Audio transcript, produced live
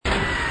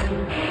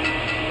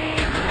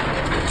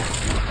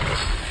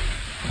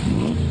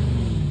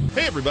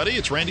Hey everybody,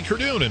 it's Randy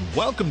Kerdoon, and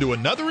welcome to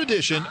another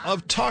edition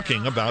of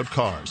Talking About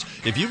Cars.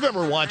 If you've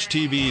ever watched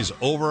TV's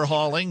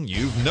Overhauling,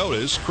 you've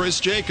noticed Chris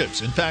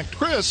Jacobs. In fact,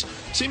 Chris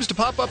seems to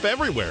pop up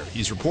everywhere.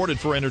 He's reported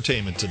for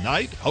Entertainment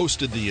Tonight,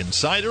 hosted The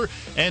Insider,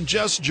 and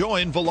just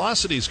joined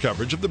Velocity's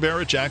coverage of the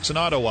Barrett-Jackson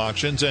auto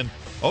auctions. And,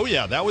 oh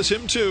yeah, that was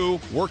him too,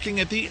 working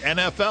at the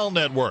NFL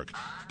Network.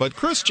 But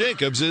Chris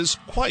Jacobs is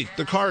quite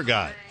the car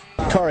guy.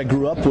 Car I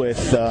grew up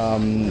with,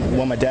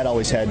 my dad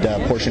always had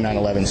Porsche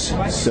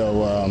 911s,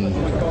 so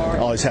I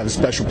always have a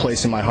special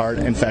place in my heart.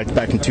 In fact,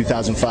 back in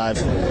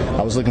 2005,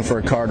 I was looking for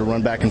a car to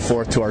run back and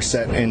forth to our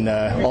set in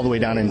all the way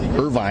down in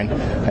Irvine.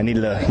 I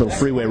needed a little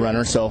freeway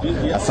runner, so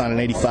I found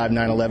an 85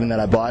 911 that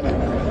I bought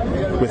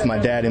with my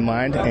dad in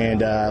mind,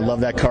 and I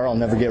love that car. I'll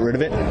never get rid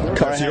of it.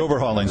 That's the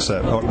Overhauling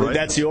set, right?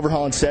 That's the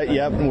Overhauling set,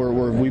 yep.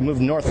 We moved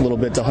north a little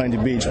bit to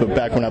Huntington Beach, but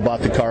back when I bought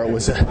the car, it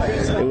was a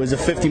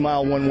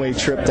 50-mile one-way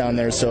trip down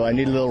there, so I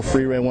needed a little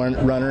freeway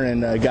runner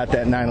and got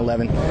that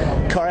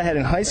 911. Car I had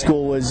in high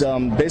school was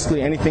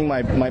basically anything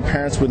my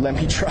parents would let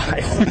me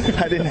drive.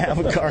 I didn't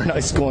have a car in high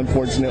school,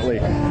 unfortunately.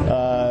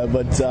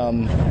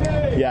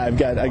 Yeah,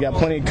 I got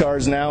plenty of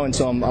cars now, and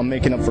so I'm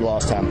making up for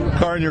lost time.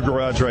 Car in your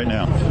garage right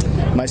now?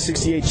 My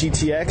 68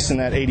 GTX and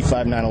that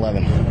 85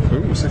 911.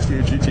 Ooh,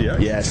 68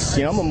 GTX. Yes.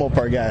 I'm a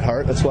Mopar guy at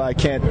heart. That's why I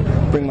can't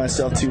bring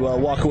myself to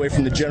walk away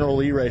from the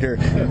General E right here.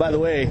 And by the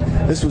way,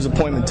 this was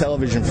appointment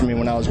television for me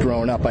when I was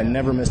growing up. I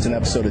never missed an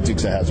episode of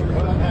Dukes of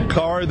Hazzard.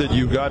 Car that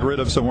you got rid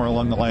of somewhere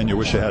along the line you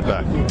wish you had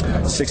back?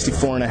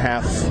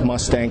 64.5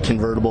 Mustang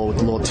convertible with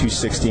a little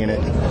 260 in it.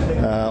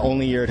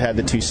 Only year it had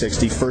the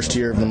 260. First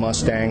year of the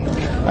Mustang.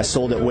 I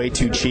sold it way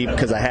too cheap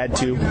because I had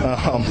to.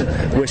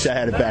 Wish I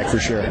had it back for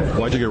sure.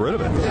 Why'd you get rid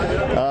of it?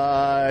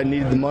 I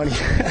needed the money.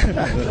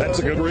 That's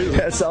a good reason.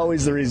 That's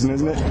always the reason,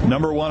 isn't it?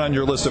 Number one on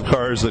your list of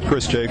cars that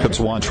Chris Jacobs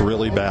wants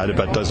really bad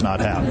but does not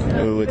have?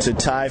 Ooh, it's a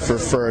tie for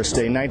first.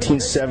 A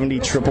 1970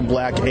 triple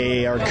black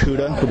AAR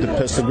Cuda with the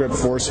pistol grip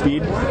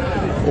 4-speed.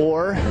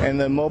 Or,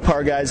 and the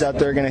Mopar guys out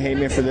there are going to hate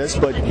me for this,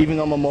 but even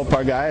though I'm a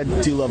Mopar guy, I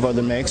do love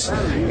other makes.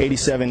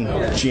 87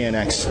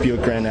 GNX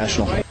Buick Grand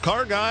National.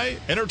 Car guy,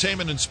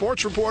 entertainment and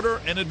sports reporter,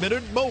 and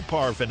admitted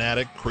Mopar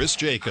fanatic Chris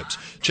Jacobs.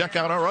 Check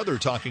out our other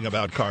Talking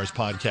About Cars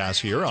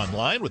podcasts here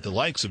online with the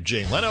likes of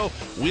Jay Leno,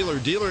 Wheeler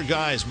Dealer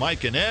guys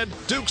Mike and Ed,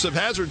 Dukes of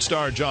Hazzard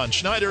star John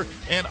Schneider,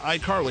 and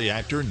iCarly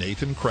actor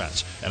Nathan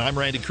Kress. And I'm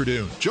Randy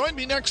Kerdoon. Join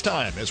me next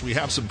time as we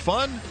have some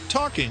fun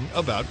talking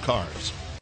about cars.